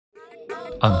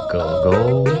Uncle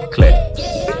Go Clips.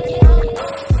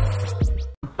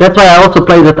 That's why I also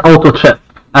play that auto chess.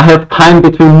 I have time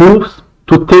between moves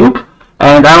to think,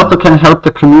 and I also can help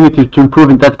the community to improve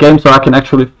in that game, so I can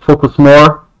actually focus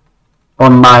more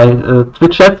on my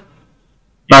Twitch chat.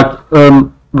 But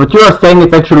what you are saying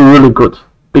is actually really good,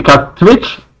 because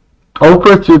Twitch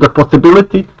offers you the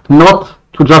possibility not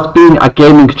to just being a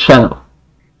gaming channel.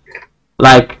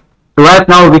 Like right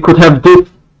now we could have this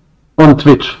on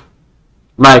Twitch.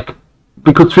 Like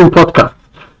we could stream podcasts.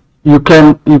 You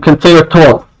can say your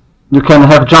thoughts. You can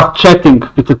have just chatting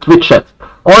with the Twitch chat,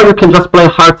 or you can just play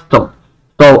Hearthstone.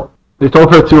 So it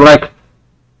offers you like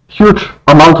huge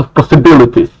amount of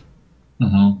possibilities,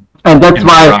 and that's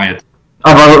why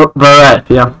our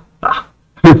variety, yeah.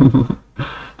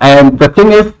 And the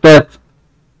thing is that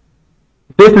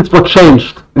this is what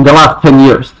changed in the last 10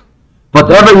 years.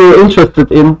 Whatever you're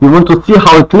interested in, you want to see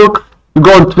how it looks, you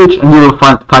go on Twitch and you will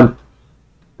find it.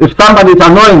 If somebody is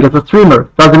annoying as a streamer,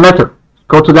 doesn't matter.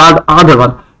 Go to the other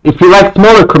one. If you like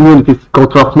smaller communities, go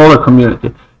to a smaller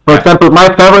community. For example, my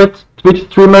favorite Twitch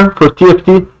streamer for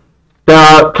TFT, there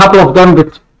are a couple of them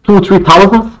with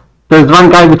 2,000-3,000. There's one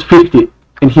guy with 50,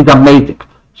 and he's amazing.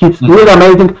 He's really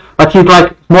amazing, but he's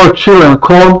like more chill and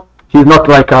calm. He's not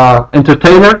like a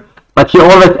entertainer, but he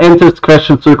always answers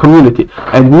questions to the community.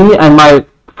 And me and my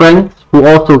friends, who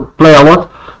also play a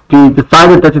lot, we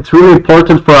decided that it's really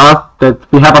important for us that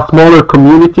we have a smaller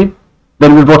community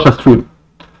than we watch a stream.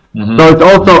 So it's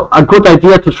also a good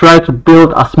idea to try to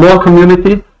build a small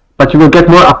community, but you will get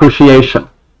more appreciation.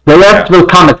 The rest will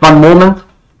come at one moment,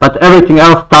 but everything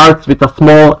else starts with a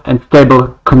small and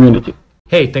stable community.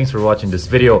 Hey, thanks for watching this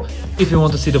video. If you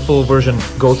want to see the full version,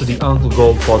 go to the Uncle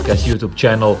Gold Podcast YouTube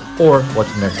channel or watch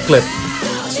the next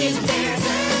clip.